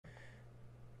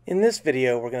In this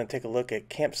video, we're going to take a look at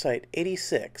Campsite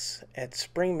 86 at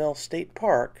Spring Mill State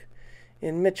Park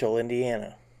in Mitchell,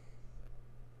 Indiana.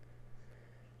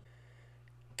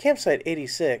 Campsite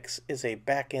 86 is a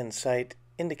back-end site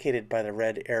indicated by the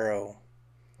red arrow.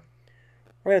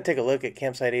 We're going to take a look at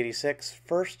Campsite 86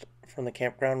 first from the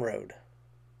campground road.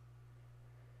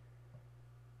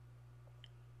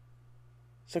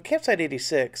 So Campsite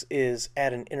 86 is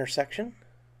at an intersection,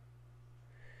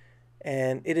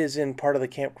 and it is in part of the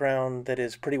campground that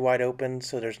is pretty wide open,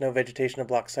 so there's no vegetation to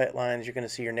block sight lines. You're going to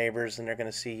see your neighbors and they're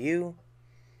going to see you.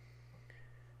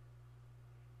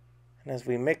 And as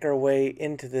we make our way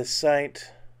into this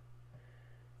site,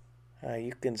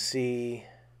 you can see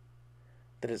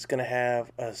that it's going to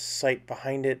have a site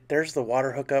behind it. There's the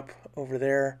water hookup over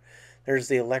there. There's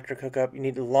the electric hookup. You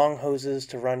need long hoses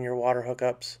to run your water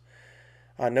hookups.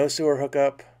 No sewer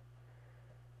hookup.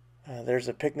 There's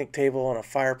a picnic table and a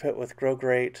fire pit with grow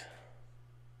grate.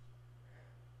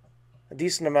 A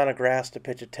decent amount of grass to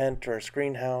pitch a tent or a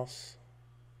screen house.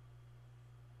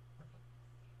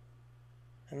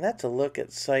 And that's a look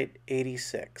at Site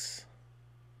 86.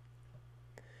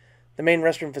 The main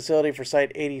restroom facility for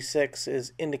Site 86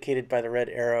 is indicated by the red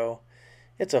arrow.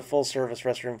 It's a full-service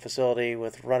restroom facility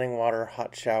with running water,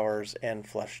 hot showers, and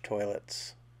flush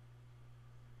toilets.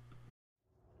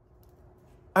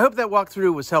 I hope that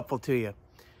walkthrough was helpful to you.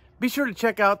 Be sure to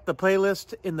check out the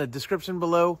playlist in the description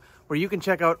below where you can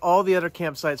check out all the other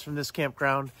campsites from this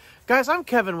campground. Guys, I'm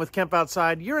Kevin with Camp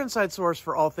Outside, your inside source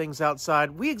for all things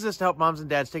outside. We exist to help moms and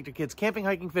dads take their kids camping,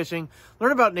 hiking, fishing,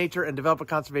 learn about nature, and develop a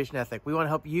conservation ethic. We want to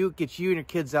help you get you and your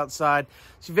kids outside.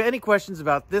 So if you have any questions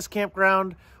about this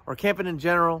campground or camping in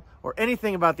general or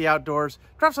anything about the outdoors,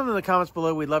 drop something in the comments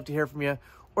below. We'd love to hear from you.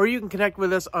 Or you can connect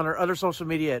with us on our other social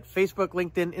media at Facebook,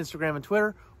 LinkedIn, Instagram, and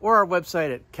Twitter, or our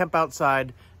website at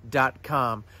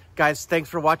campoutside.com. Guys, thanks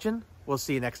for watching. We'll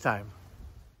see you next time.